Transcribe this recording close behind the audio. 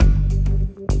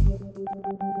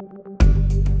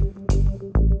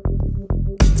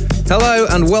Hello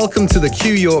and welcome to the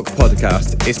Q York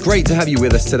podcast. It's great to have you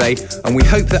with us today, and we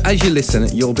hope that as you listen,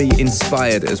 you'll be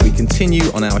inspired as we continue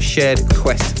on our shared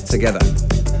quest together.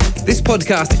 This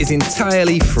podcast is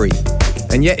entirely free,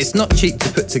 and yet it's not cheap to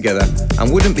put together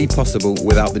and wouldn't be possible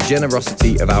without the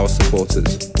generosity of our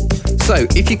supporters. So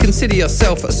if you consider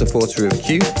yourself a supporter of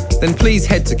Q, then please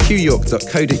head to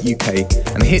qyork.co.uk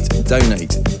and hit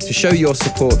donate to show your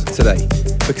support today,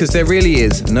 because there really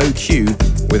is no Q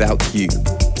without you.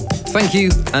 Thank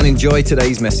you and enjoy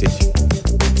today's message.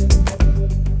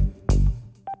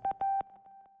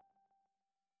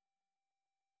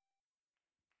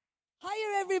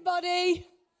 Hiya everybody,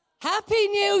 Happy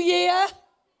New Year.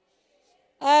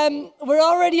 We're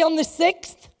already on the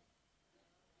 6th,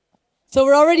 so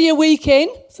we're already a week in,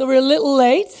 so we're a little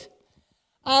late.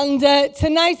 And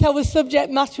tonight our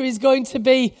subject matter is going to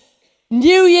be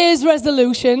New Year's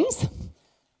resolutions,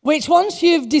 which once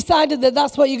you've decided that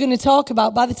that's what you're going to talk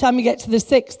about, by the time you get to the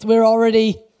 6th, we're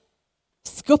already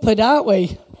scuppered, aren't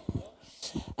we?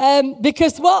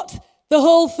 Because what the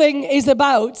whole thing is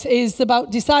about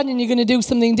deciding you're going to do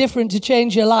something different to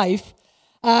change your life.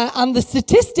 And the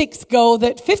statistics go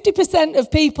that 50% of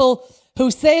people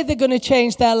who say they're going to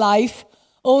change their life,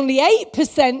 only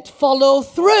 8% follow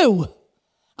through.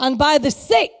 And by the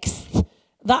 6th,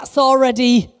 that's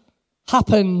already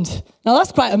happened. Now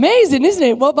that's quite amazing, isn't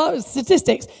it? What about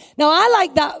statistics? Now I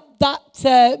like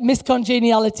that Miss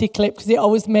Congeniality clip because it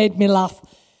always made me laugh.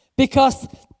 Because,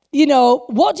 you know,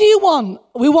 what do you want?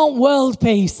 We want world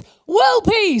peace. World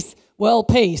peace. World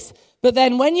peace. But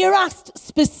then when you're asked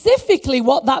specifically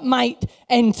what that might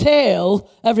entail,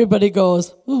 everybody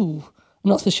goes, ooh, I'm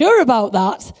not so sure about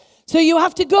that. So you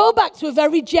have to go back to a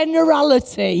very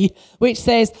generality which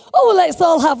says, oh, well, let's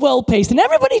all have world peace. And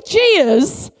everybody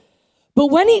cheers. But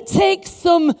when it takes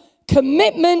some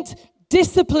commitment,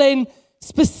 discipline,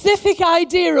 specific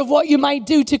idea of what you might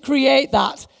do to create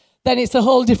that, then it's a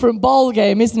whole different ball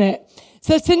game, isn't it?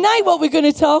 So tonight what we're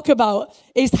going to talk about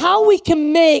is how we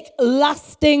can make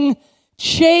lasting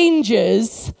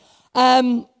changes,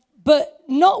 but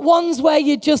not ones where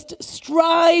you're just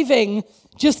striving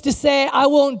just to say, I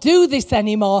won't do this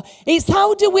anymore. It's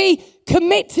how do we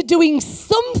commit to doing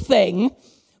something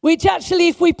which actually,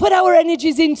 if we put our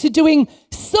energies into doing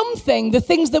something, the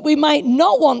things that we might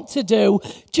not want to do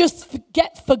just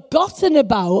get forgotten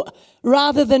about,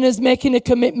 rather than us making a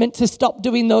commitment to stop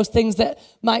doing those things that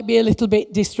might be a little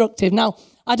bit destructive. Now,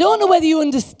 I don't know whether you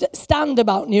understand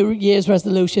about New Year's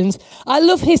resolutions. I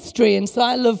love history, and so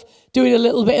I love doing a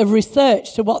little bit of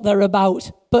research to what they're about.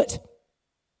 But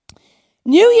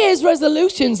New Year's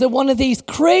resolutions are one of these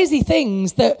crazy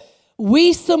things that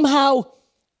we somehow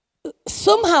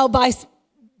by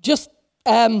just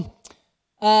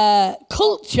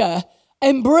culture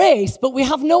embrace, but we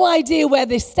have no idea where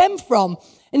they stem from.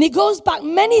 And it goes back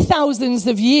many thousands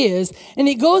of years, and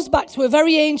it goes back to a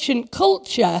very ancient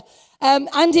culture,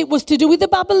 and it was to do with the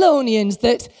Babylonians,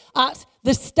 that at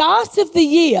the start of the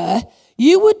year,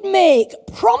 you would make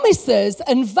promises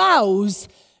and vows,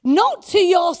 not to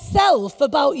yourself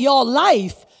about your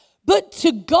life, but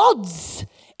to gods,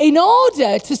 in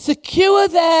order to secure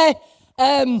their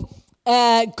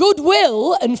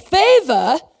goodwill and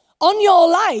favor on your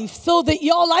life so that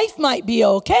your life might be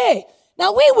okay.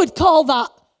 Now, we would call that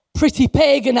pretty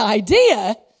pagan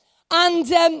idea,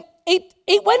 and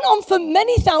it went on for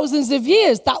many thousands of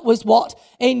years. That was what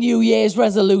a New Year's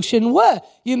resolution were.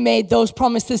 You made those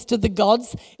promises to the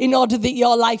gods in order that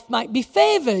your life might be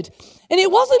favored. And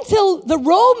it wasn't until the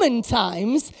Roman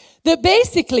times that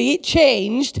basically it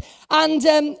changed, and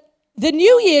the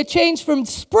new year changed from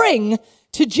spring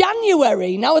to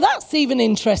January. Now that's even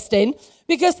interesting,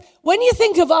 because when you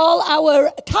think of all our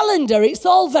calendar, it's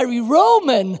all very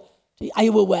Roman. Are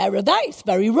you aware of that? It's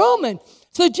very Roman.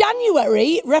 So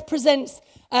January represents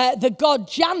the god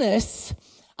Janus,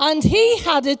 and he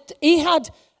had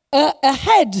a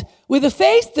head with a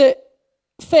face that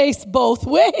faced both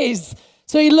ways.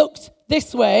 So he looked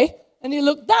this way and he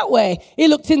looked that way. He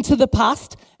looked into the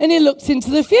past and he looked into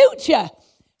the future.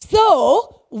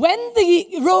 So when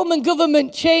the Roman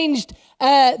government changed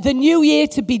the new year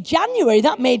to be January,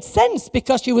 that made sense,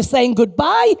 because you were saying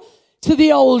goodbye to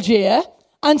the old year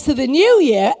and to the new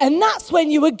year, and that's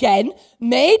when you again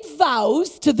made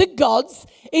vows to the gods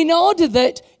in order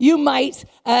that you might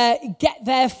get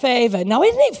their favor. Now,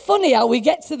 isn't it funny how we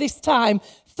get to this time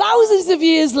thousands of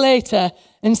years later,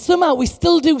 and somehow we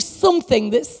still do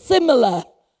something that's similar.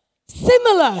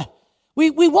 We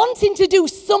wanting to do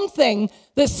something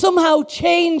that somehow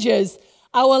changes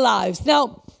our lives.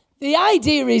 Now, the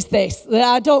idea is this, that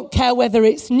I don't care whether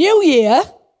it's New Year,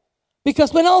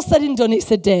 because when all said and done,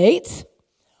 it's a date,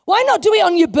 Why not do it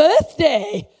on your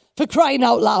birthday, for crying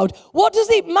out loud? What does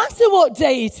it matter what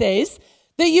day it is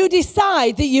that you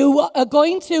decide that you are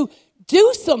going to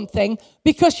do something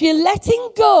because you're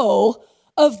letting go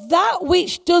of that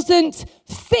which doesn't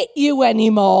fit you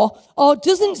anymore or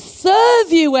doesn't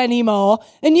serve you anymore,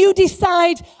 and you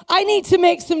decide, I need to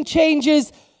make some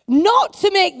changes, not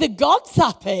to make the gods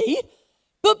happy,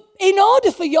 but in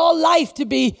order for your life to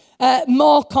be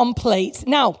more complete.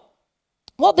 Now,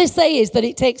 what they say is that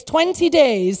it takes 20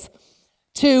 days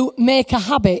to make a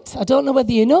habit. I don't know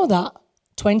whether you know that.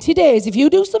 20 days. If you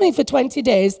do something for 20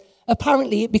 days,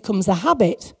 apparently it becomes a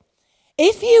habit.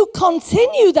 If you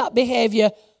continue that behavior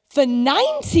for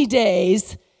 90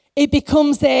 days, it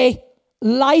becomes a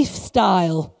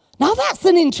lifestyle. Now, that's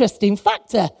an interesting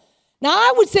factor. Now,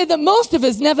 I would say that most of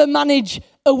us never manage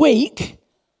a week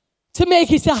to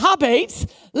make it a habit,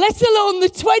 let alone the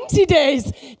 20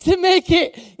 days to make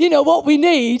it, what we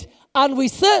need. And we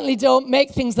certainly don't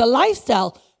make things a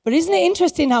lifestyle. But isn't it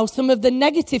interesting how some of the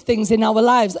negative things in our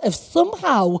lives have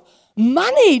somehow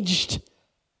managed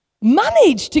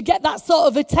to get that sort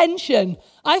of attention?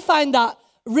 I find that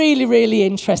really, really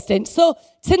interesting. So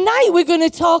tonight we're going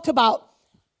to talk about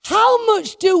how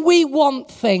much do we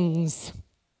want things?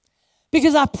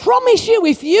 Because I promise you,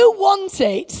 if you want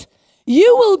it,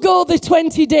 you will go the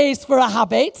 20 days for a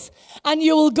habit, and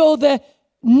you will go the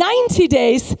 90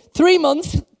 days, 3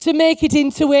 months, to make it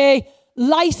into a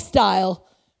lifestyle.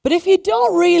 But if you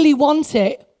don't really want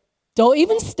it, don't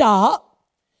even start,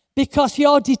 because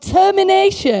your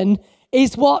determination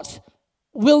is what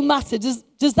will matter.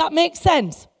 Does that make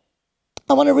sense?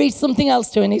 I want to read something else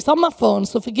to you, and it's on my phone,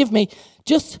 so forgive me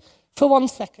just for 1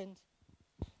 second.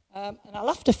 And I'll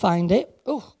have to find it.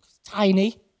 Oh, it's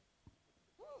tiny.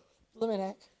 Blooming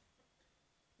heck.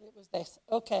 It was this.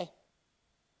 Okay.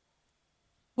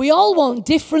 We all want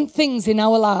different things in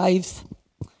our lives,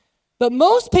 but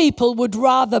most people would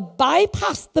rather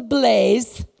bypass the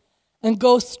blaze and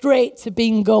go straight to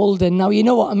being golden. Now, you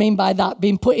know what I mean by that,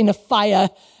 being put in a fire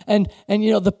and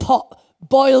the pot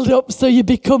boiled up so you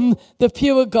become the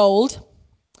pure gold.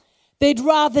 They'd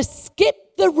rather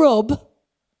skip the rub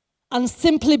and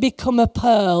simply become a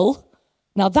pearl.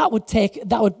 Now, that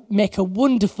would make a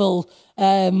wonderful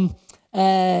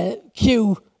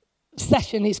Q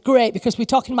session. It's great because we're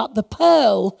talking about the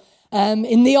pearl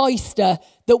in the oyster,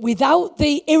 that without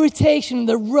the irritation,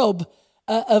 the rub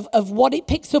of what it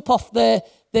picks up off the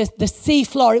sea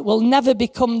floor, it will never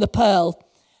become the pearl.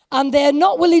 And they're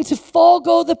not willing to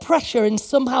forego the pressure and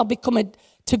somehow become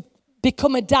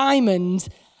a diamond,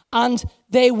 and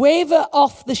they waver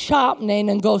off the sharpening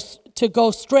and go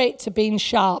straight to being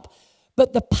sharp.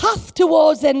 But the path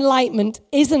towards enlightenment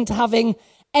isn't having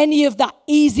any of that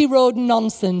easy road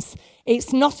nonsense.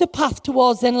 It's not a path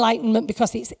towards enlightenment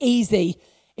because it's easy.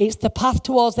 It's the path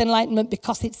towards enlightenment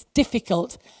because it's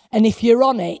difficult. And if you're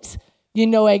on it, you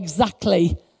know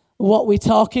exactly what we're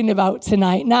talking about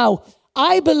tonight. Now,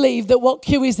 I believe that what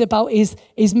Q is about is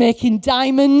making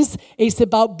diamonds. It's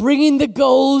about bringing the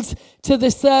gold to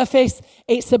the surface.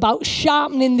 It's about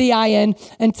sharpening the iron.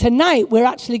 And tonight we're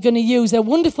actually going to use a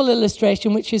wonderful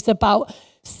illustration which is about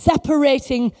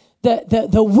separating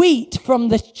the wheat from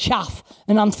the chaff.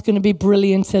 And I'm going to be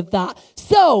brilliant at that.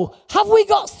 So, have we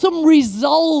got some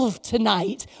resolve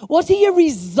tonight? What are you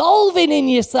resolving in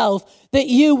yourself that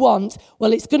you want?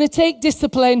 Well, it's going to take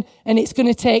discipline and it's going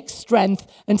to take strength.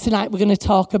 And tonight we're going to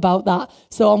talk about that.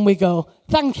 So on we go.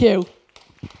 Thank you.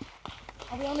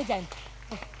 Are we on again?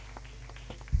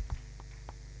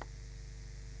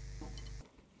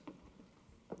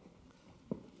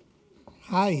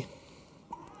 Hi.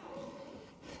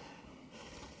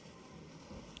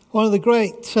 One of the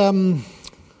great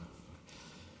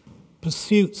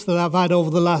pursuits that I've had over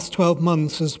the last 12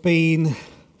 months has been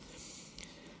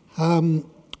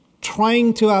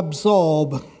trying to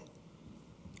absorb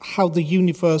how the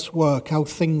universe works, how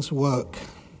things work.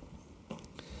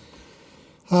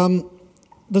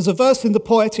 There's a verse in the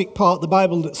poetic part of the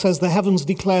Bible that says, "The heavens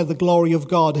declare the glory of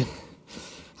God,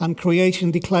 and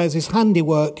creation declares his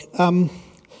handiwork."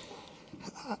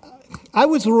 I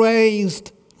was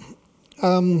raised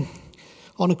on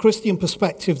a Christian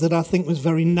perspective that I think was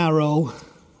very narrow.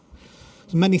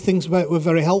 Many things about it were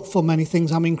very helpful, many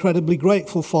things I'm incredibly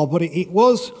grateful for, but it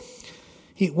was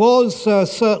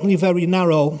certainly very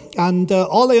narrow. And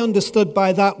all I understood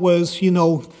by that was,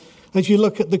 as you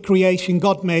look at the creation,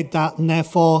 God made that, and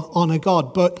therefore honor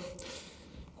God. But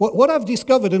what I've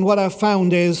discovered and what I've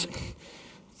found is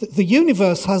that the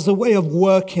universe has a way of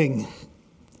working.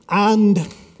 And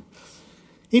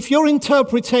if your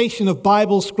interpretation of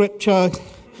Bible scripture,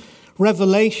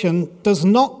 revelation, does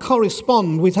not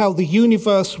correspond with how the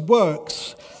universe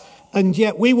works, and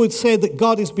yet we would say that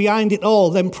God is behind it all,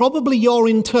 then probably your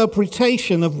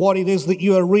interpretation of what it is that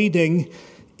you are reading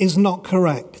is not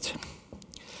correct.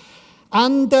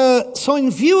 And so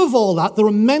in view of all that, there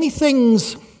are many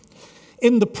things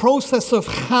in the process of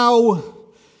how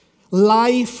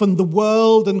life and the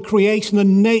world and creation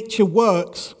and nature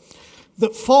works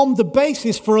that form the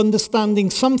basis for understanding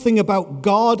something about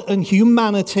God and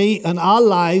humanity and our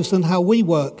lives and how we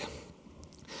work.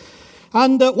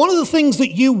 And one of the things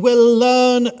that you will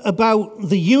learn about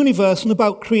the universe and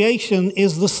about creation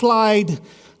is the slide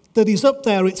that is up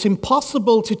there. It's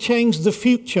impossible to change the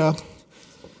future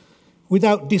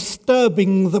without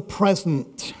disturbing the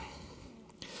present.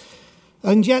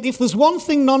 And yet, if there's one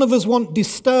thing none of us want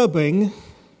disturbing,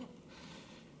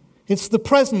 it's the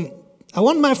present. I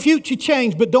want my future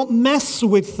changed, but don't mess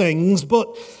with things. But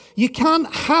you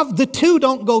can't have the two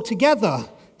don't go together.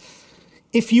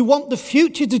 If you want the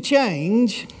future to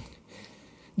change,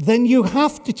 then you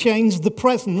have to change the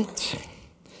present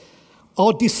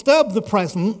or disturb the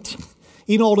present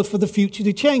in order for the future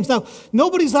to change. Now,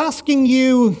 nobody's asking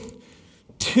you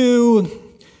to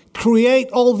create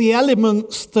all the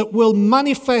elements that will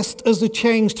manifest as a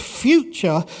changed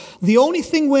future. The only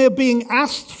thing we're being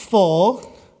asked for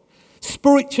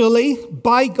spiritually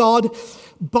by God,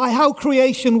 by how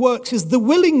creation works, is the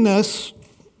willingness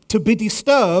to be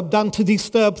disturbed and to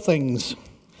disturb things.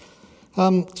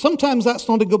 Sometimes that's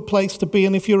not a good place to be,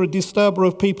 and if you're a disturber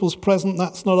of people's present,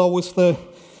 that's not always the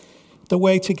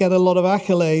way to get a lot of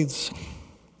accolades.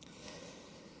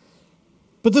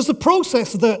 But there's a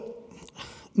process that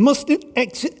must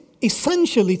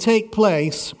essentially take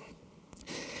place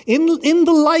in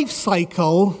the life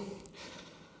cycle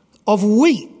of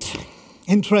wheat,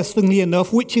 interestingly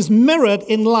enough, which is mirrored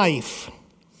in life.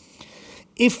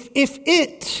 If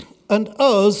it and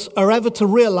us are ever to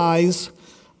realize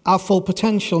our full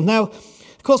potential. Now,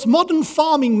 of course, modern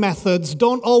farming methods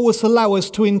don't always allow us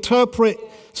to interpret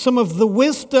some of the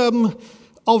wisdom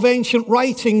of ancient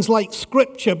writings like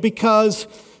Scripture, because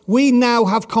we now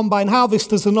have combine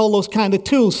harvesters and all those kind of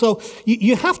tools. So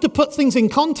you have to put things in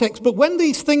context. But when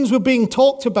these things were being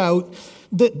talked about,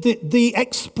 the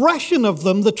expression of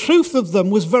them, the truth of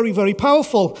them was very, very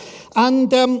powerful.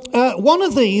 And one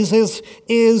of these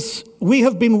is we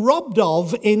have been robbed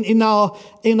of in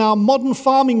our modern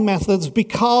farming methods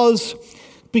because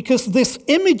this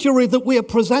imagery that we are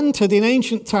presented in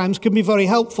ancient times can be very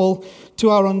helpful to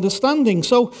our understanding.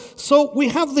 So we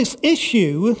have this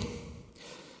issue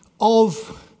of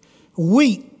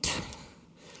wheat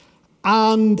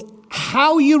and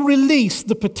how you release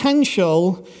the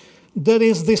potential that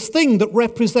is this thing that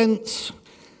represents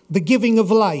the giving of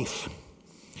life.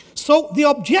 So the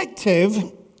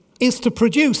objective is to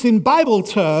produce, in Bible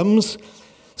terms,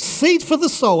 seed for the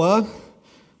sower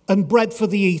and bread for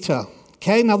the eater.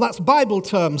 Okay, now that's Bible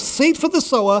terms. Seed for the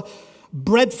sower,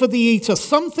 bread for the eater.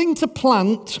 Something to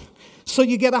plant so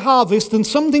you get a harvest, and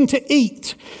something to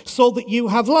eat so that you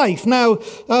have life. Now,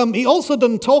 he also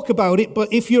doesn't talk about it,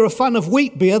 but if you're a fan of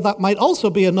wheat beer, that might also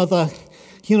be another,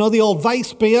 the old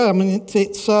Weiss beer. I mean,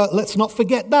 it's let's not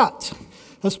forget that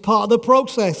as part of the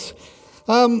process.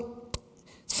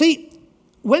 See,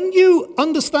 when you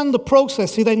understand the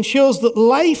process, it ensures that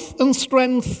life and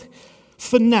strength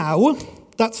for now,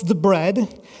 that's the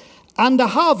bread, and a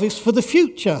harvest for the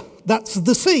future, that's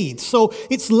the seed. So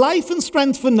it's life and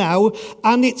strength for now,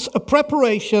 and it's a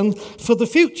preparation for the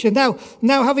future. Now,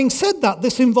 having said that,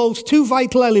 this involves two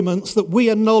vital elements that we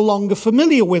are no longer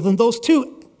familiar with, and those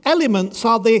two elements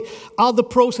are the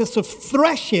process of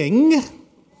threshing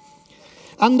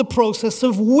and the process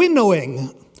of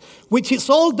winnowing, which it's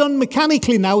all done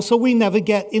mechanically now, so we never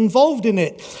get involved in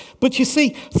it. But you see,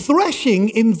 threshing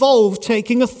involved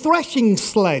taking a threshing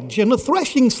sledge, and a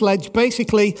threshing sledge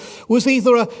basically was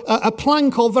either a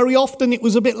plank, or very often it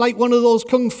was a bit like one of those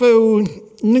kung fu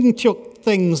nunchuk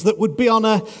things that would be on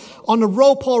a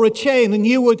rope or a chain, and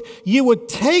you would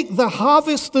take the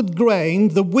harvested grain,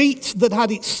 the wheat that had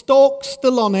its stalk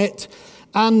still on it,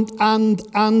 and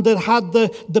that had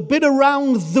the bit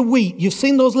around the wheat. You've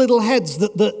seen those little heads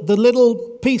that the little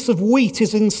piece of wheat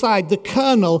is inside, the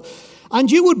kernel, and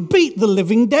you would beat the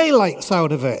living daylights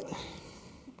out of it.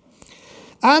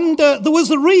 And there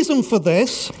was a reason for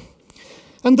this,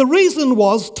 and the reason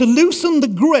was to loosen the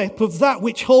grip of that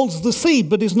which holds the seed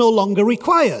but is no longer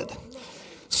required.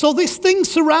 So this thing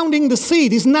surrounding the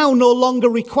seed is now no longer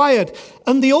required,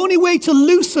 and the only way to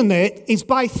loosen it is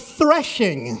by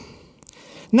threshing.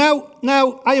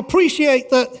 Now, I appreciate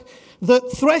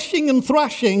that threshing and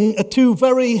thrashing are two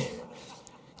very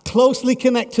closely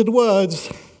connected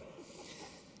words.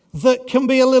 that can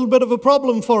be a little bit of a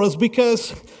problem for us,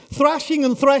 because thrashing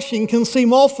and threshing can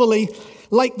seem awfully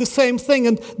like the same thing.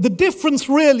 And the difference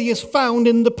really is found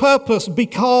in the purpose,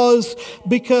 because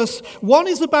one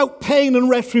is about pain and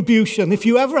retribution. If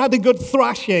you ever had a good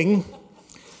thrashing,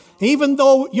 even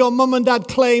though your mum and dad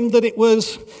claimed that it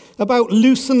was about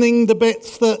loosening the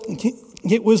bits, that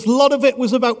a lot of it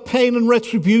was about pain and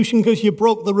retribution because you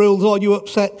broke the rules or you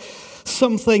upset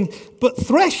something. But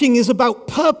threshing is about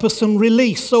purpose and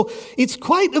release. So it's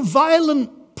quite a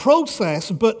violent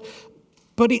process, but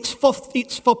it's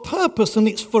for purpose and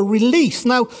it's for release.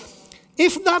 Now,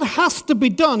 if that has to be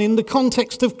done in the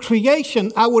context of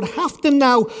creation, I would have to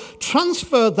now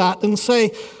transfer that and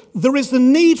say there is a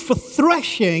need for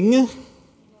threshing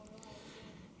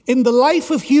in the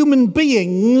life of human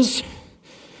beings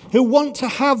who want to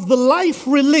have the life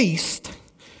released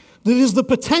that is the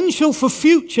potential for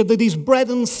future that is bread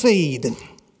and seed.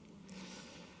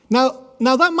 Now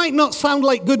that might not sound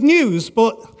like good news,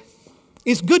 but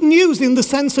it's good news in the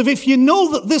sense of, if you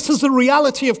know that this is a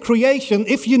reality of creation,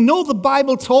 if you know the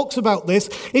Bible talks about this,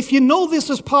 if you know this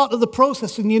is part of the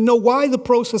process and you know why the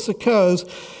process occurs,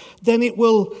 then it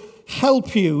will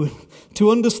help you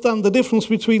to understand the difference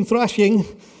between thrashing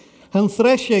and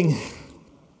threshing.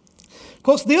 Of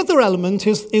course, the other element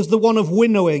is the one of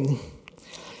winnowing.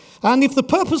 And if the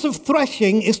purpose of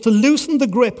threshing is to loosen the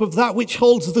grip of that which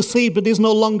holds the seed but is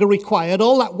no longer required,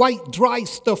 all that white dry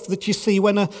stuff that you see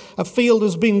when a field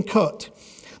has been cut,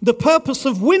 the purpose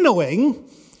of winnowing,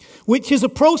 which is a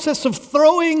process of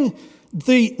throwing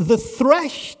the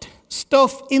threshed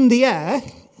stuff in the air,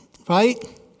 right?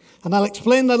 And I'll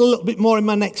explain that a little bit more in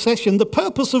my next session. The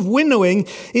purpose of winnowing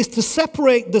is to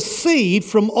separate the seed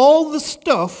from all the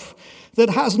stuff that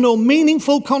has no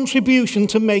meaningful contribution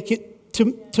to make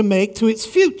to its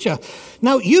future.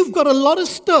 Now, you've got a lot of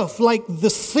stuff like the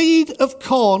seed of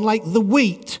corn, like the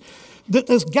wheat, that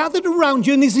has gathered around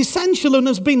you and is essential and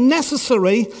has been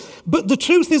necessary. But the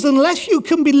truth is, unless you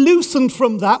can be loosened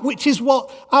from that, which is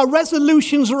what our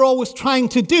resolutions are always trying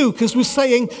to do, because we're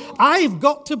saying, I've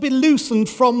got to be loosened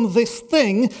from this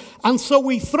thing. And so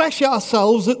we thresh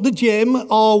ourselves at the gym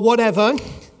or whatever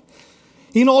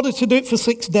in order to do it for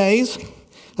 6 days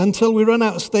until we run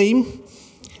out of steam.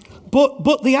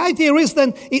 But the idea is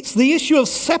then, it's the issue of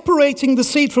separating the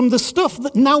seed from the stuff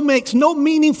that now makes no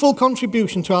meaningful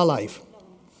contribution to our life.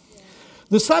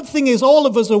 The sad thing is, all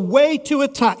of us are way too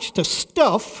attached to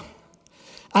stuff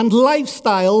and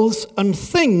lifestyles and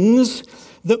things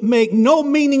that make no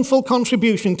meaningful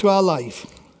contribution to our life.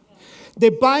 They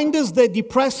bind us, they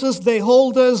depress us, they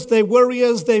hold us, they worry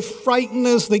us, they frighten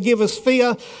us, they give us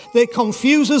fear, they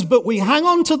confuse us, but we hang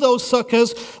on to those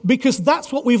suckers because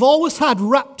that's what we've always had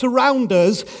wrapped around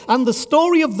us. And the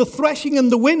story of the threshing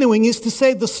and the winnowing is to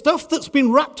say the stuff that's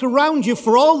been wrapped around you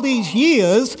for all these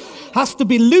years has to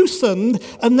be loosened,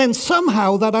 and then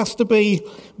somehow that has to be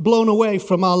blown away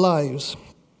from our lives.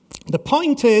 The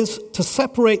point is to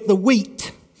separate the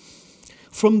wheat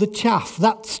from the chaff.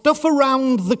 That stuff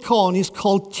around the corn is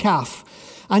called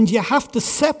chaff. And you have to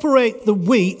separate the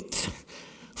wheat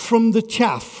from the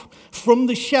chaff, from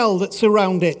the shell that's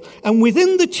around it. And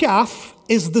within the chaff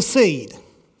is the seed.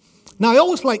 Now, I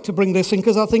always like to bring this in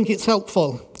because I think it's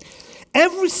helpful.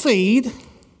 Every seed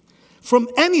from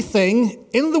anything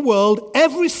in the world,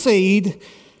 every seed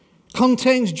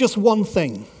contains just one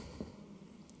thing.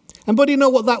 Anybody know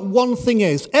what that one thing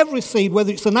is? Every seed,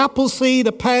 whether it's an apple seed,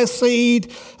 a pear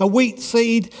seed, a wheat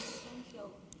seed,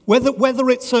 whether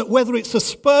it's a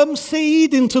sperm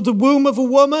seed into the womb of a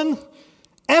woman,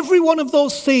 every one of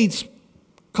those seeds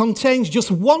contains just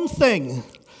one thing.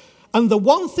 And the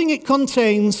one thing it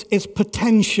contains is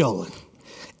potential.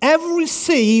 Every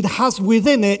seed has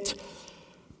within it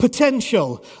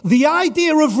potential. The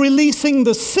idea of releasing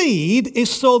the seed is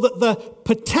so that the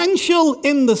potential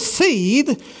in the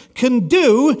seed can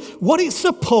do what it's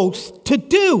supposed to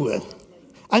do.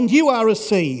 And you are a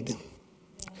seed.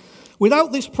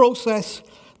 Without this process,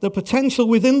 the potential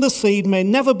within the seed may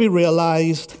never be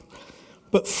realized.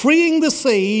 But freeing the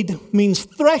seed means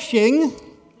threshing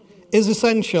is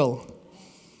essential.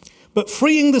 But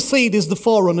freeing the seed is the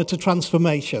forerunner to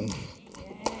transformation.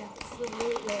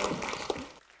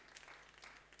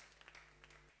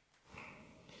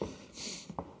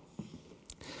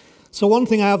 So one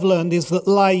thing I've learned is that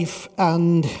life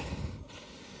and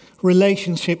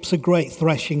relationships are great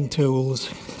threshing tools.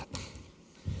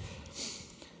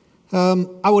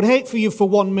 I would hate for you for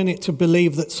 1 minute to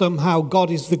believe that somehow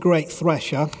God is the great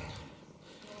thresher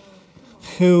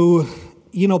who,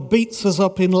 beats us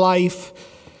up in life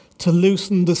to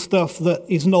loosen the stuff that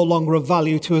is no longer of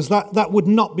value to us. That would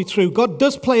not be true. God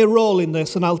does play a role in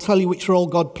this, and I'll tell you which role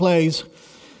God plays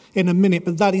in a minute,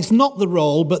 but that is not the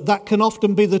role, but that can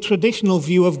often be the traditional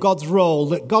view of God's role,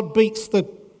 that God beats the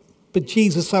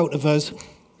bejesus out of us,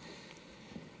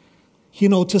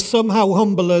 to somehow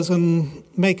humble us and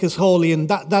make us holy, and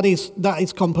that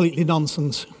is completely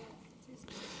nonsense.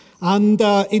 And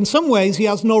in some ways, he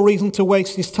has no reason to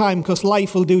waste his time, because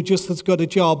life will do just as good a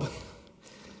job.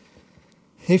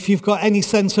 If you've got any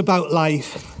sense about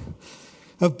life,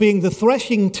 of being the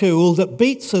threshing tool that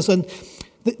beats us. And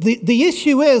the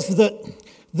issue is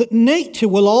that nature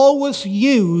will always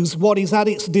use what is at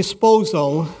its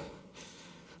disposal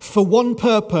for one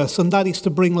purpose, and that is to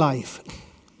bring life.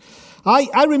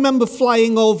 I remember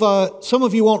flying over, some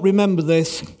of you won't remember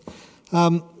this,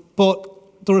 but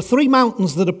there are 3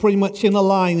 mountains that are pretty much in a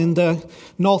line in the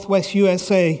northwest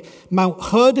USA. Mount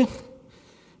Hood,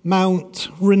 Mount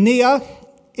Rainier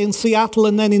in Seattle,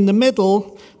 and then in the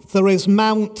middle there is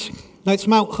it's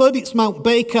Mount Hood, it's Mount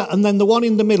Baker, and then the one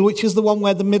in the middle, which is the one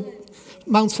where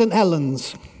Mount St.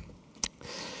 Helens.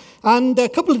 And a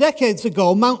couple of decades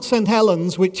ago, Mount St.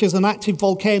 Helens, which is an active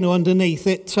volcano underneath,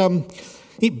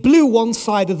 it blew one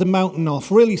side of the mountain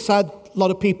off. Really sad. A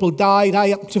lot of people died. I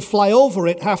happened to fly over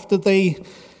it after the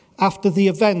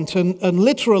event, and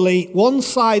literally one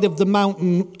side of the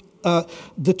mountain,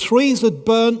 the trees had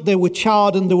burnt, they were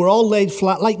charred, and they were all laid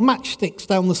flat like matchsticks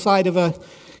down the side of a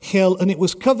hill, and it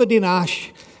was covered in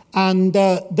ash. And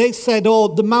they said,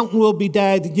 the mountain will be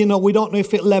dead, we don't know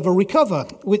if it'll ever recover,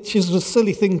 which is a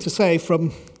silly thing to say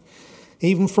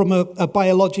even from a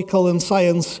biological and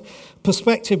science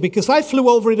perspective, because I flew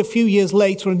over it a few years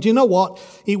later, and do you know what?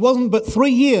 It wasn't but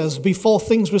 3 years before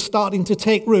things were starting to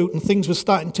take root and things were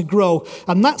starting to grow.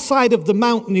 And that side of the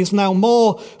mountain is now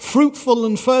more fruitful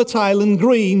and fertile and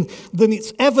green than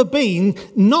it's ever been,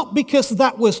 not because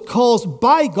that was caused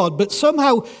by God, but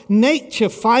somehow nature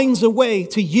finds a way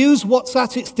to use what's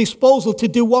at its disposal to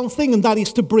do one thing, and that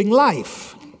is to bring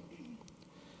life.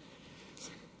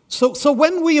 So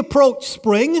when we approach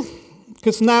spring,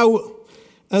 because now,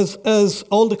 as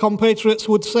older compatriots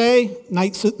would say,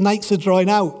 nights are drawing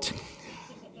out.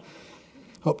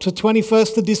 Up to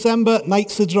 21st of December,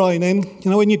 nights are drawing in.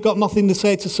 When you've got nothing to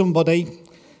say to somebody,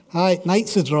 hi,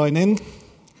 nights are drawing in.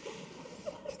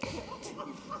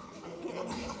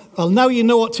 Well, now you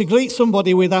know what to greet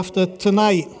somebody with after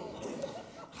tonight.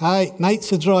 Hi,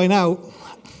 nights are drawing out.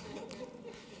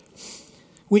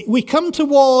 We come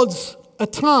towards a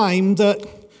time that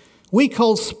we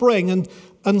call spring,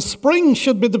 and spring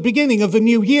should be the beginning of a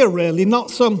new year, really, not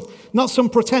some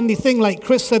pretendy thing like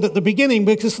Chris said at the beginning,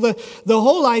 because the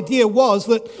whole idea was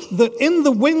that in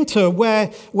the winter,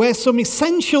 where some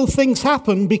essential things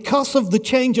happen because of the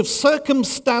change of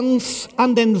circumstance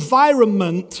and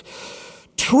environment,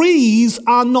 trees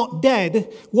are not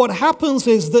dead. What happens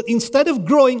is that instead of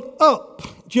growing up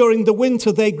during the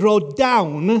winter, they grow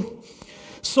down,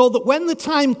 so that when the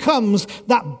time comes,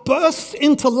 that bursts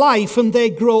into life and they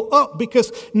grow up,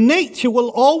 because nature will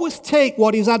always take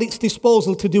what is at its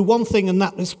disposal to do one thing, and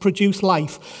that is produce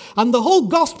life. And the whole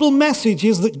gospel message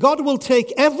is that God will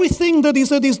take everything that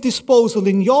is at his disposal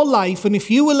in your life, and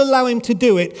if you will allow him to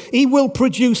do it, he will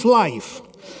produce life.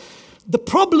 The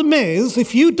problem is,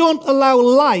 if you don't allow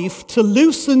life to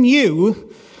loosen you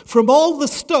from all the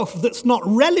stuff that's not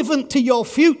relevant to your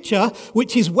future,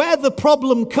 which is where the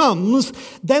problem comes,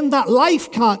 then that life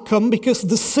can't come, because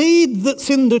the seed that's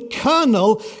in the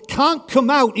kernel can't come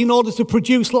out in order to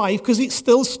produce life, because it's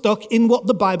still stuck in what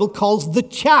the Bible calls the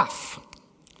chaff.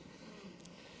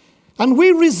 And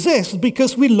we resist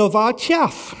because we love our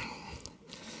chaff.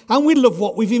 And we love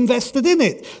what we've invested in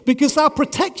it, because our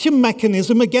protection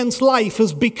mechanism against life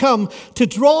has become to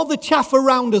draw the chaff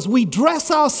around us. We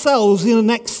dress ourselves in an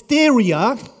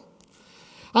exterior,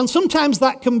 and sometimes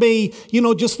that can be,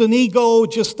 just an ego,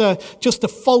 just a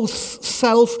false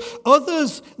self.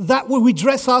 Others that we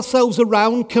dress ourselves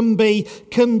around can be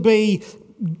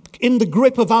in the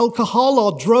grip of alcohol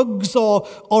or drugs or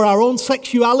our own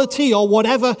sexuality or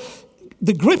whatever.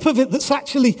 The grip of it that's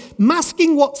actually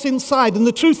masking what's inside. And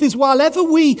the truth is, while ever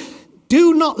we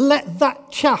do not let that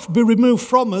chaff be removed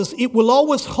from us, it will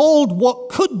always hold what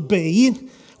could be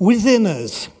within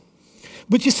us.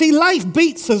 But you see, life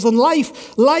beats us, and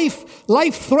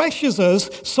life threshes us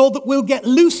so that we'll get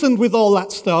loosened with all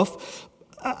that stuff.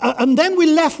 And then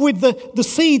we're left with the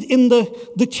seed in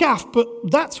the chaff, but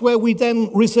that's where we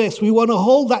then resist. We want to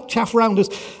hold that chaff around us.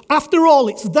 After all,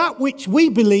 it's that which we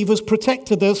believe has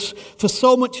protected us for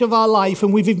so much of our life,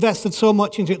 and we've invested so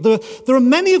much into it. There are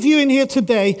many of you in here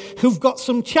today who've got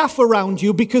some chaff around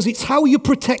you because it's how you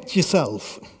protect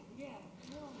yourself.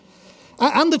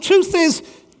 And the truth is,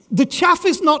 The chaff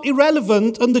is not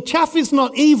irrelevant, and the chaff is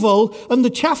not evil, and the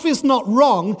chaff is not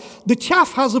wrong. The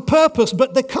chaff has a purpose,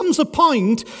 but there comes a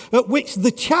point at which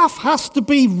the chaff has to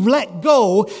be let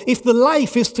go if the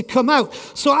life is to come out.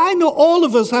 So I know all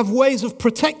of us have ways of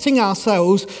protecting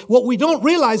ourselves. What we don't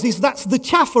realize is that's the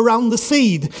chaff around the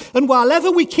seed. And while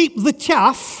ever we keep the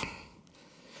chaff,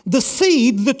 the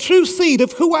seed, the true seed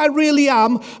of who I really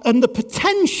am and the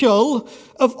potential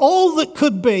of all that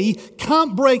could be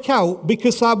can't break out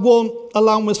because I won't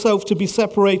allow myself to be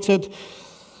separated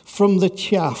from the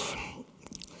chaff.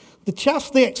 The chaff's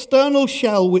the external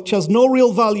shell which has no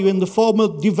real value in the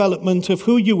formal development of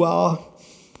who you are.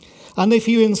 And if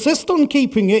you insist on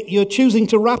keeping it, you're choosing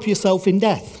to wrap yourself in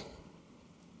death.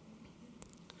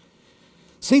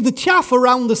 See, the chaff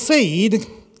around the seed,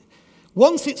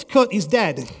 once it's cut, is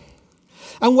dead.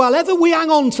 And while ever we hang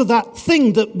on to that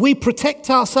thing that we protect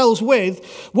ourselves with,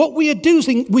 what we are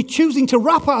doing, we're choosing to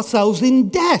wrap ourselves in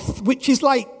death, which is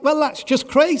like, well, that's just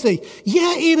crazy.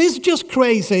 Yeah, it is just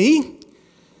crazy.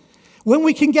 When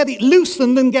we can get it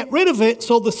loosened and get rid of it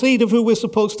so the seed of who we're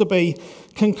supposed to be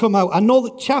can come out. I know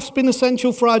that chaff's been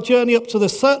essential for our journey up to the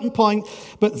certain point,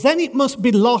 but then it must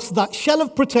be lost. That shell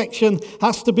of protection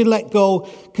has to be let go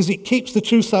because it keeps the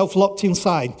true self locked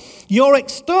inside. Your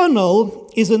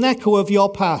external is an echo of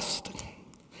your past,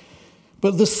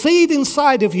 but the seed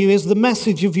inside of you is the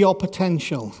message of your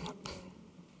potential.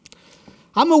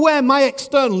 I'm aware my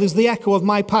external is the echo of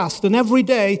my past, and every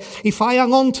day, if I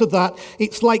hang on to that,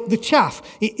 it's like the chaff.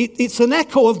 It's an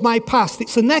echo of my past.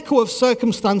 It's an echo of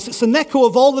circumstance. It's an echo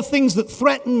of all the things that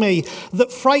threaten me,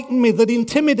 that frighten me, that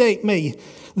intimidate me.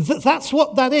 That's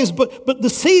what that is. But the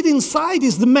seed inside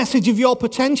is the message of your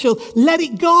potential. Let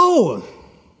it go.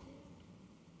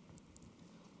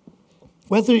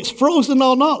 Whether it's frozen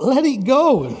or not, let it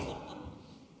go.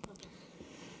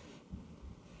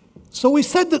 So we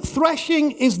said that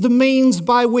threshing is the means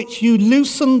by which you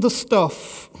loosen the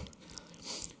stuff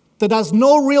that has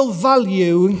no real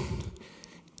value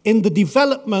in the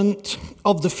development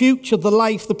of the future, the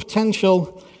life, the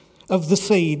potential of the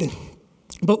seed.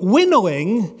 But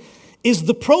winnowing is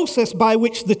the process by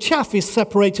which the chaff is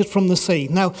separated from the seed.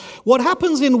 Now, what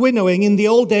happens in winnowing, in the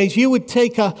old days, you would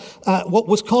take what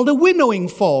was called a winnowing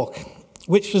fork,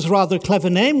 which was a rather clever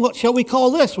name. What shall we call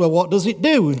this? Well, what does it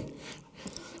do?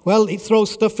 Well, it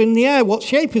throws stuff in the air. What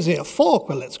shape is it? A fork?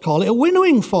 Well, let's call it a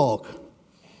winnowing fork.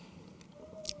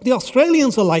 The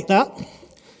Australians are like that.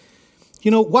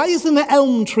 You know, why isn't an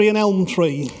elm tree an elm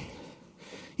tree?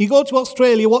 You go to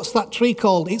Australia, what's that tree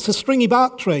called? It's a stringy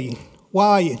bark tree.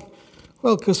 Why?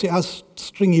 Well, because it has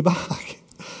stringy bark.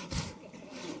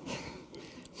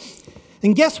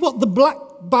 And guess what the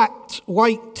black-backed,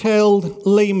 white-tailed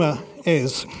lemur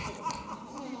is?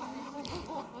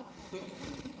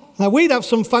 Now, we'd have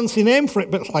some fancy name for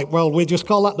it, but it's like, well, we just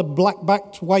call that the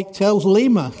black-backed, white-tailed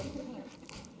lemur.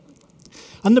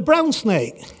 And the brown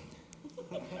snake.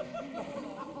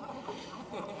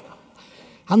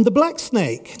 And the black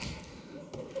snake.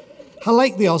 I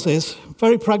like the Aussies,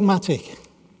 very pragmatic.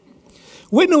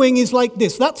 Winnowing is like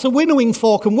this. That's a winnowing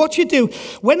fork. And what you do,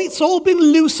 when it's all been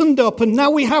loosened up and now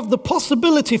we have the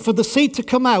possibility for the seed to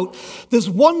come out, there's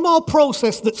one more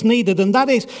process that's needed, and that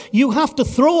is you have to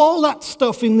throw all that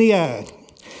stuff in the air.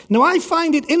 Now, I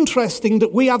find it interesting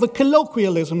that we have a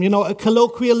colloquialism. You know, a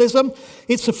colloquialism,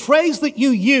 it's a phrase that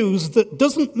you use that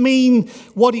doesn't mean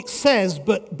what it says,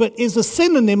 but is a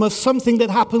synonym of something that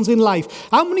happens in life.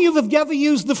 How many of you have ever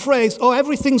used the phrase, oh,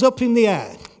 everything's up in the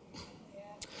air?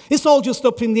 It's all just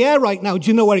up in the air right now. Do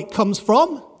you know where it comes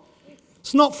from?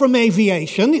 It's not from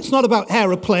aviation. It's not about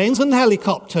aeroplanes and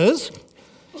helicopters.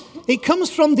 It comes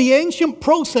from the ancient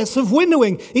process of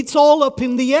winnowing. It's all up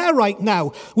in the air right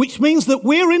now, which means that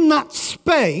we're in that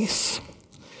space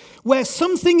where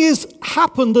something has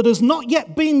happened that has not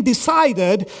yet been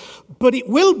decided, but it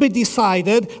will be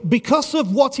decided because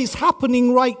of what is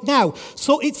happening right now.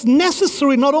 So it's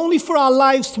necessary not only for our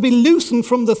lives to be loosened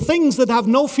from the things that have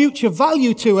no future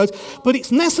value to us, but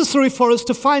it's necessary for us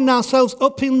to find ourselves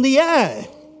up in the air.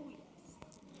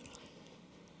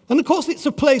 And of course, it's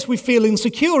a place we feel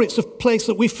insecure. It's a place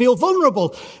that we feel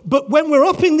vulnerable. But when we're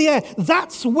up in the air,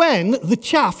 that's when the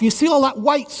chaff, you see all that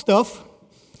white stuff,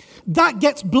 that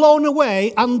gets blown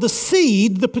away and the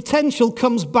seed, the potential,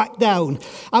 comes back down.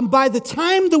 And by the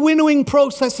time the winnowing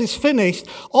process is finished,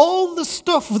 all the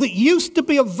stuff that used to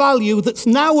be of value that's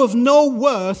now of no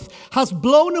worth has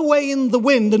blown away in the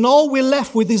wind, and all we're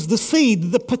left with is the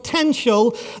seed, the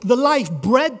potential, the life,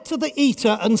 bread to the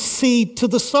eater and seed to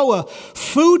the sower,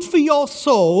 food for your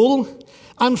soul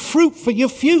and fruit for your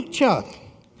future.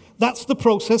 That's the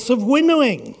process of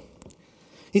winnowing.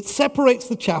 It separates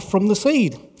the chaff from the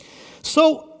seed.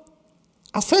 So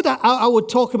I said I would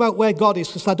talk about where God is,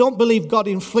 because I don't believe God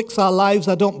inflicts our lives.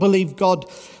 I don't believe God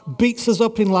beats us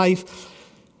up in life.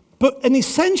 But an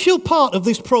essential part of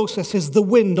this process is the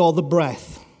wind or the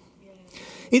breath.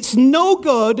 It's no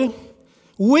good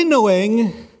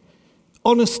winnowing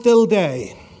on a still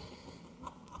day.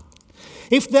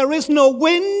 If there is no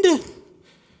wind,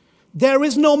 there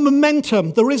is no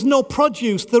momentum, there is no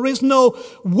produce, there is no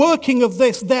working of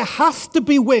this. There has to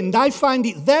be wind. I find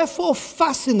it therefore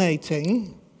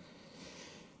fascinating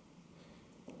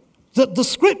that the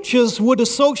scriptures would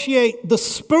associate the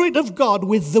Spirit of God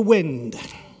with the wind.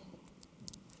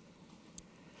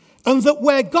 And that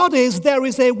where God is, there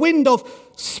is a wind of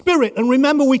spirit. And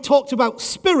remember, we talked about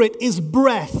spirit is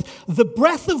breath. The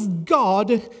breath of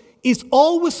God is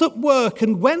always at work.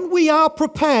 And when we are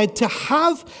prepared to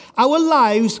have our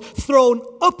lives thrown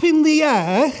up in the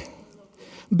air,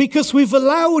 because we've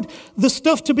allowed the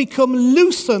stuff to become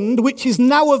loosened, which is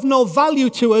now of no value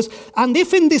to us, and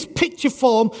if in this picture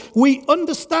form we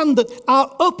understand that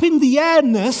our up in the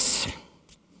airness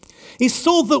is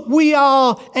so that we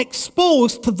are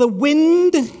exposed to the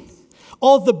wind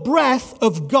or the breath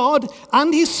of God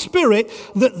and His Spirit,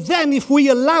 that then if we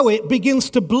allow it, begins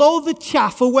to blow the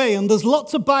chaff away. And there's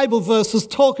lots of Bible verses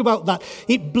talk about that.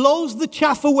 It blows the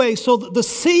chaff away so that the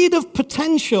seed of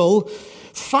potential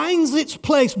finds its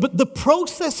place. But the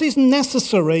process is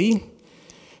necessary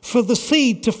for the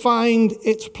seed to find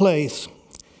its place.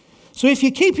 So if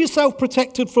you keep yourself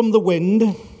protected from the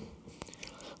wind,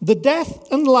 the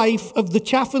death and life of the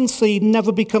chaff and seed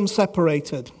never become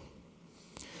separated.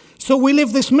 So we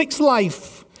live this mixed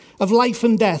life of life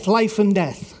and death, life and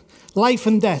death, life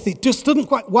and death. It just doesn't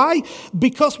quite. Why?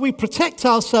 Because we protect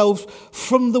ourselves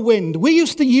from the wind. We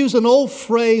used to use an old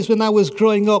phrase when I was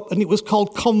growing up, and it was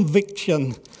called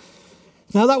conviction.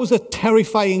 Now that was a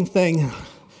terrifying thing.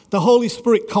 The Holy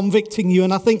Spirit convicting you.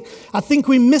 And I think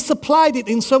we misapplied it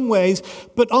in some ways.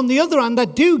 But on the other hand, I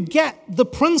do get the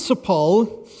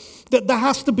principle that there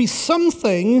has to be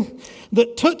something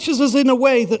that touches us in a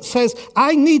way that says,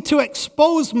 I need to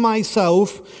expose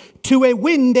myself to a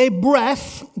wind, a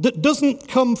breath that doesn't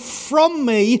come from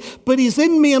me, but is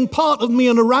in me and part of me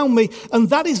and around me. And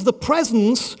that is the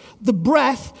presence, the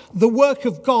breath, the work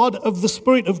of God, of the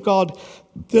Spirit of God,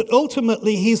 that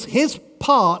ultimately is His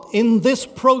part in this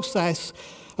process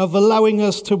of allowing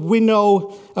us to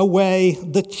winnow away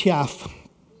the chaff.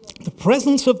 The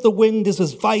presence of the wind is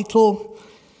as vital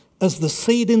as the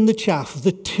seed in the chaff.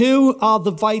 The two are the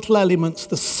vital elements.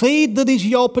 The seed that is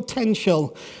your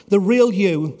potential, the real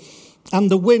you,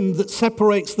 and the wind that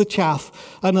separates the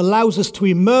chaff and allows us to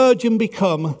emerge and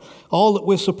become all that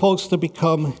we're supposed to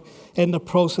become in the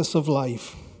process of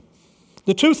life.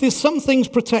 The truth is, some things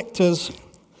protect us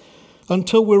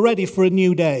until we're ready for a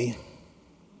new day.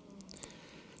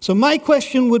 So my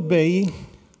question would be,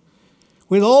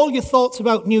 with all your thoughts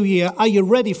about New Year, are you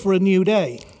ready for a new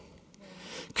day?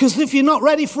 Because if you're not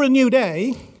ready for a new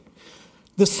day,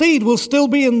 the seed will still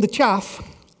be in the chaff,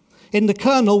 in the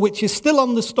kernel, which is still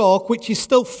on the stalk, which is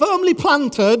still firmly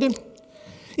planted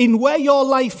in where your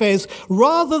life is,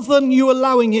 rather than you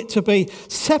allowing it to be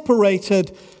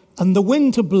separated and the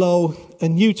wind to blow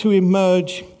and you to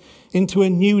emerge into a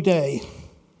new day.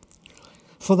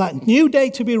 For that new day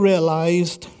to be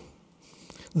realized,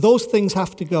 those things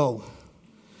have to go.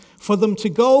 For them to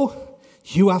go,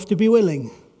 you have to be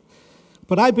willing.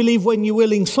 But I believe when you're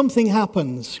willing, something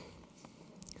happens.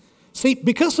 See,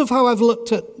 because of how I've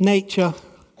looked at nature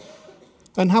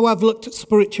and how I've looked at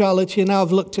spirituality and how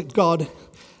I've looked at God,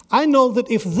 I know that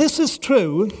if this is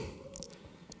true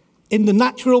in the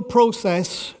natural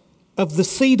process of the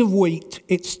seed of wheat,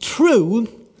 it's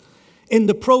true in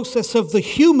the process of the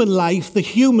human life, the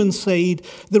human seed,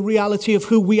 the reality of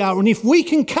who we are. And if we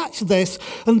can catch this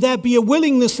and there be a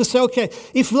willingness to say, okay,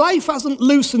 if life hasn't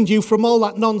loosened you from all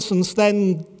that nonsense,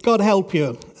 then God help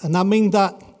you. And I mean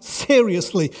that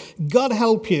seriously. God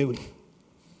help you.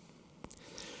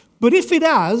 But if it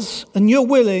has, and you're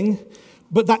willing,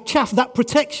 but that chaff, that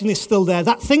protection is still there,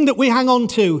 that thing that we hang on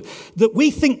to, that we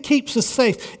think keeps us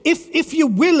safe, if you're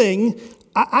willing,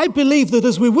 I believe that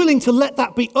as we're willing to let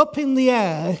that be up in the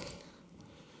air,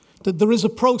 that there is a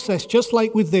process, just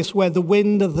like with this, where the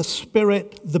wind of the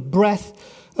Spirit, the breath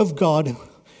of God,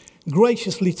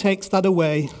 graciously takes that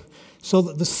away so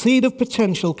that the seed of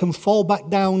potential can fall back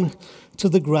down to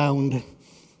the ground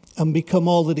and become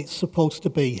all that it's supposed to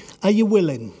be. Are you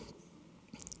willing?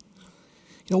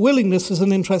 Willingness is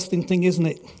an interesting thing, isn't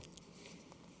it?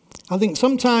 I think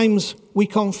sometimes we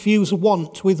confuse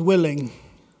want with willing.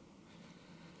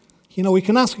 We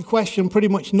can ask a question, pretty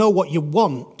much know what you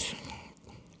want,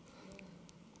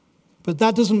 but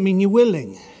that doesn't mean you're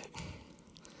willing.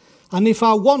 And if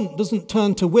our want doesn't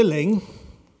turn to willing,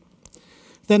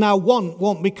 then our want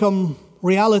won't become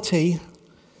reality,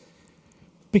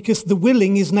 because the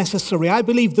willing is necessary. I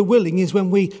believe the willing is when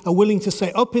we are willing to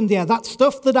say, up in the air, that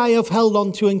stuff that I have held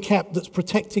on to and kept that's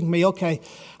protecting me, okay,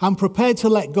 I'm prepared to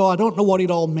let go. I don't know what it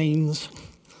all means.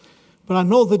 But I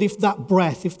know that if that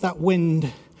breath, if that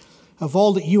wind of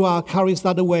all that you are carries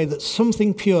that away, that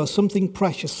something pure, something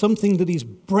precious, something that is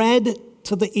bread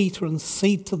to the eater and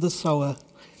seed to the sower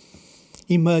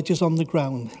emerges on the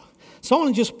ground. So I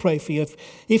want to just pray for you.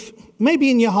 If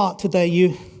maybe in your heart today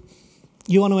you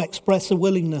want to express a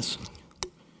willingness.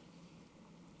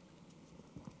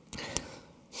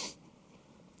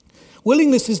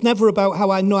 Willingness is never about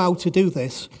how I know how to do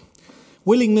this.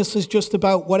 Willingness is just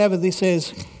about whatever this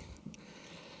is,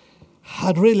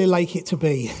 I'd really like it to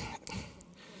be.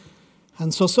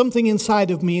 And so something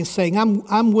inside of me is saying,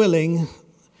 I'm willing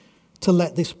to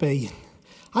let this be.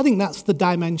 I think that's the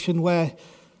dimension where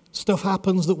stuff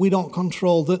happens that we don't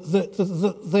control.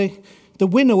 The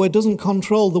winnower doesn't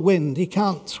control the wind. He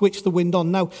can't switch the wind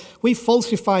on. Now, we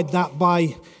falsified that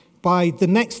by the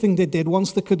next thing they did,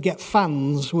 once they could get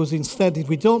fans, was instead, if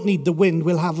we don't need the wind,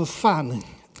 we'll have a fan.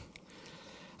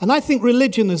 And I think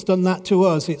religion has done that to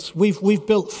us. We've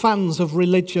built fans of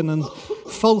religion and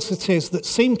falsities that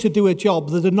seem to do a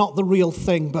job that are not the real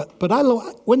thing. But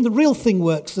when the real thing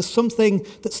works, there's something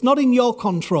that's not in your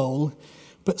control,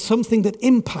 but something that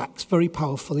impacts very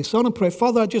powerfully. So I want to pray.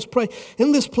 Father, I just pray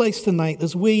in this place tonight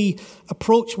as we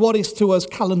approach what is to us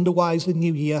calendar-wise a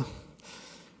new year,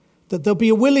 that there'll be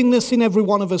a willingness in every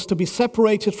one of us to be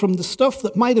separated from the stuff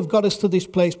that might have got us to this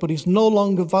place but is no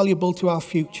longer valuable to our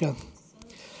future.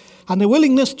 And a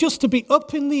willingness just to be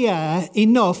up in the air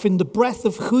enough in the breath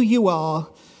of who you are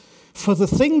for the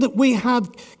thing that we had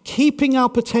keeping our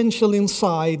potential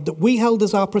inside, that we held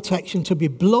as our protection, to be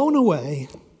blown away,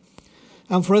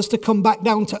 and for us to come back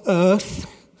down to earth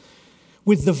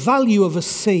with the value of a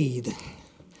seed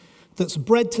that's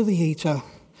bread to the eater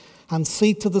and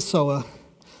seed to the sower,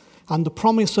 and the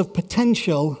promise of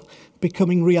potential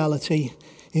becoming reality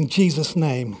in Jesus'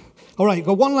 name. All right,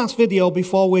 got one last video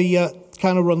before we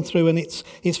kind of run through, and it's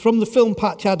from the film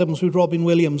Patch Adams with Robin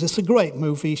Williams. It's a great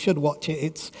movie. You should watch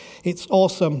it. It's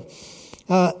awesome.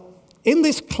 In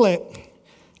this clip,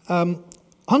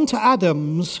 Hunter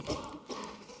Adams,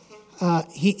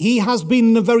 he has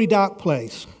been in a very dark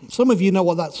place. Some of you know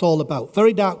what that's all about.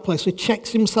 Very dark place. He checks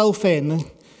himself in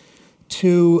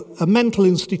to a mental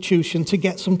institution to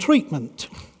get some treatment.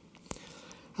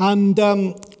 And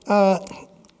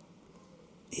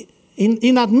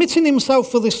in admitting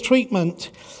himself for this treatment,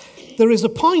 there is a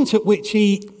point at which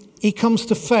he comes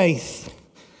to faith.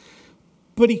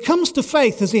 But he comes to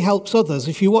faith as he helps others.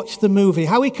 If you watch the movie,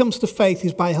 how he comes to faith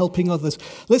is by helping others.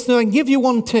 Listen, I can give you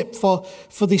one tip for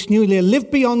this new year.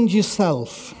 Live beyond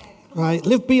yourself. Right?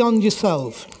 Live beyond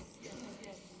yourself.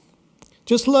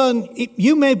 Just learn,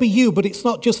 you may be you, but it's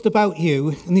not just about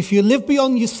you. And if you live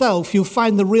beyond yourself, you'll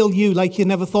find the real you like you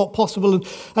never thought possible.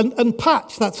 And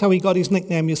Patch, that's how he got his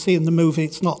nickname, you see in the movie.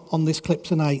 It's not on this clip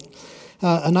tonight.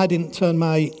 And I didn't turn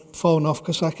my phone off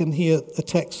because I can hear a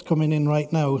text coming in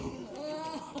right now.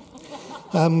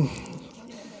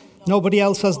 Nobody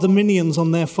else has the minions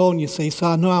on their phone, you see, so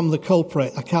I know I'm the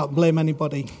culprit. I can't blame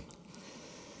anybody.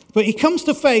 But he comes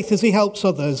to faith as he helps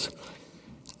others.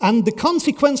 And the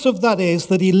consequence of that is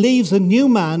that he leaves a new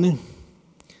man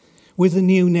with a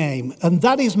new name. And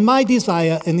that is my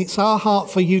desire, and it's our heart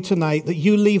for you tonight, that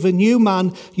you leave a new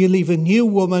man, you leave a new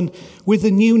woman with a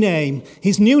new name.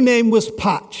 His new name was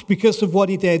Patch because of what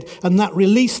he did, and that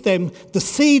released him, the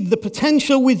seed, the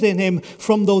potential within him.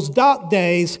 From those dark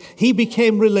days, he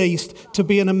became released to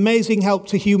be an amazing help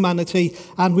to humanity,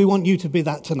 and we want you to be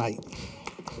that tonight.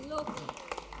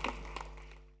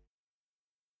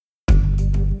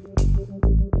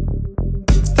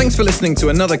 Thanks for listening to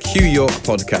another Q York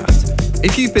podcast.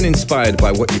 If you've been inspired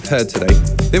by what you've heard today,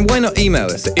 then why not email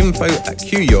us at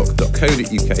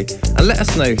info@qyork.co.uk and let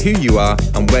us know who you are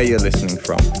and where you're listening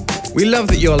from. We love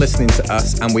that you're listening to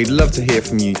us, and we'd love to hear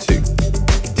from you too.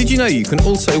 Did you know you can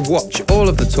also watch all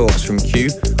of the talks from Q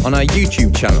on our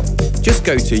YouTube channel? Just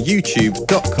go to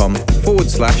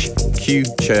youtube.com/Q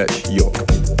Church York.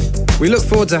 We look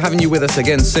forward to having you with us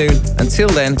again soon. Until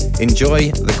then,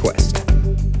 enjoy the quest.